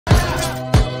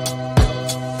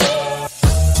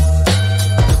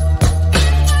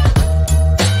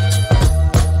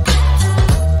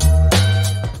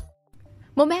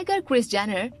Kris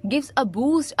Jenner gives a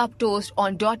boost-up toast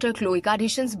on daughter Khloe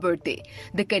Kardashian's birthday.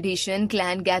 The Kardashian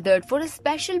clan gathered for a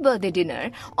special birthday dinner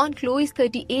on Khloe's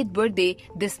 38th birthday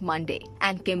this Monday.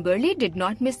 And Kimberly did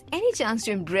not miss any chance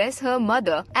to impress her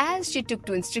mother as she took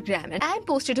to Instagram and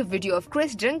posted a video of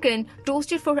Kris drunken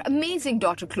toasted for her amazing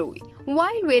daughter Khloe.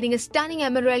 While wearing a stunning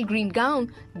emerald green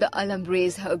gown, the alum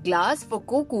raised her glass for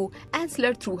cocoa and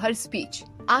slurred through her speech.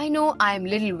 "I know I am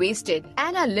little wasted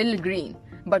and a little green,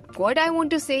 but what I want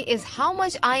to say is how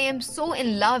much I am so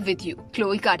in love with you,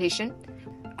 Khloe Kardashian."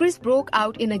 Kris broke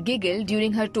out in a giggle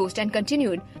during her toast and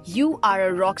continued, "You are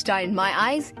a rock star in my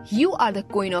eyes. You are the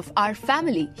queen of our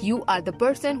family. You are the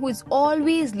person who is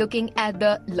always looking at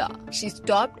the law." She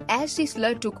stopped as she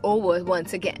slur took over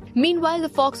once again. Meanwhile, the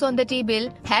fox on the table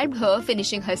helped her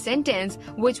finishing her sentence,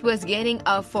 which was gearing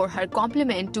up for her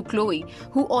compliment to Khloe,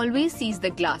 who always sees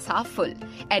the glass half full.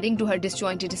 Adding to her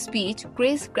disjointed speech,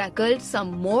 Kris crackled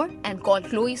some more and called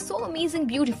Khloe so amazing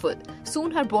beautiful. Soon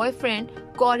her boyfriend,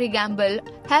 Corey Gamble,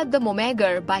 helped the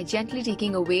mommager by gently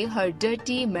taking away her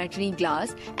dirty martini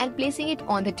glass and placing it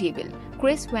on the table.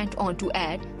 Kris went on to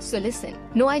add, "So listen,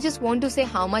 no, I just want to say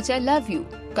how much I love you,"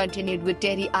 continued with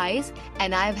teary eyes,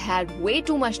 "and I've had way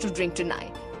too much to drink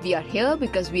tonight. We are here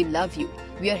because we love you.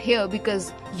 We are here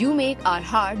because you make our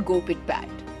heart go pit-pat."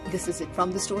 This is it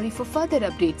from the story. For further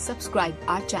updates, subscribe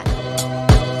our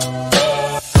channel.